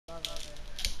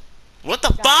What the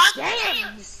fuck?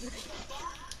 Damn.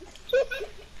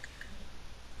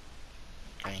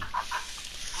 Okay.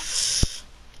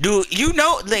 Dude, you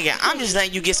know, nigga, I'm just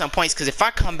letting you get some points because if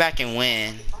I come back and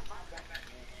win,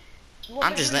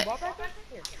 I'm just letting.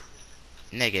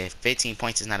 Nigga, 15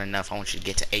 points is not enough. I want you to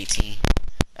get to 18.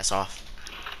 That's off.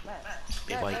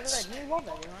 Big whites.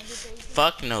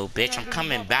 Fuck no, bitch. I'm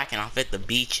coming back and I'm fit to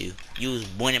beat you. You was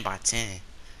winning by 10.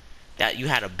 That you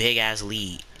had a big ass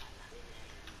lead.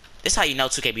 This how you know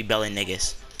 2K be belling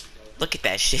niggas. Look at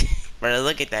that shit, bro.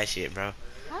 Look at that shit, bro.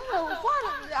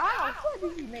 How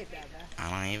did you make that, man?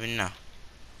 I don't even know.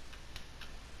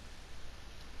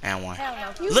 And one. Hell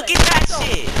no. Look at that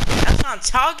shit. That's what I'm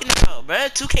talking about, bro.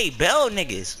 2K bell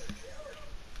niggas.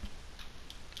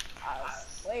 I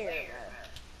swear, man.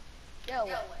 Yo,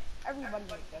 everybody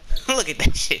make that. Look at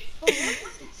that shit.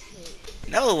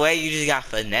 No way you just got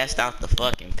finessed out the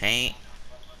fucking paint.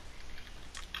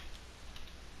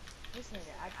 This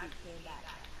nigga actually came back.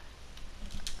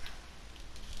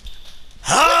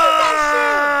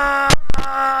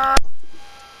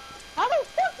 How the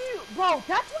fuck do you, bro?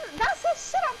 That's the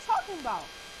shit I'm talking about.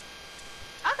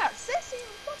 I got 16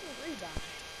 fucking rebounds.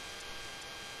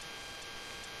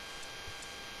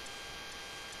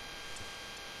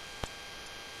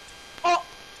 Oh,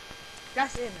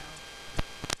 that's it now.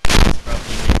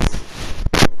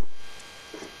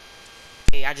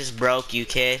 Hey, I just broke you,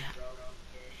 kid.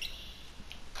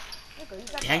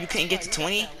 Damn, you couldn't get to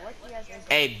 20?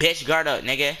 Hey, bitch, guard up,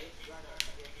 nigga.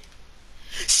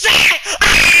 Shit!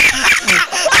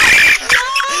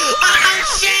 Oh,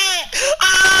 shit! Oh!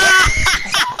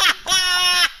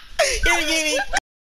 You give me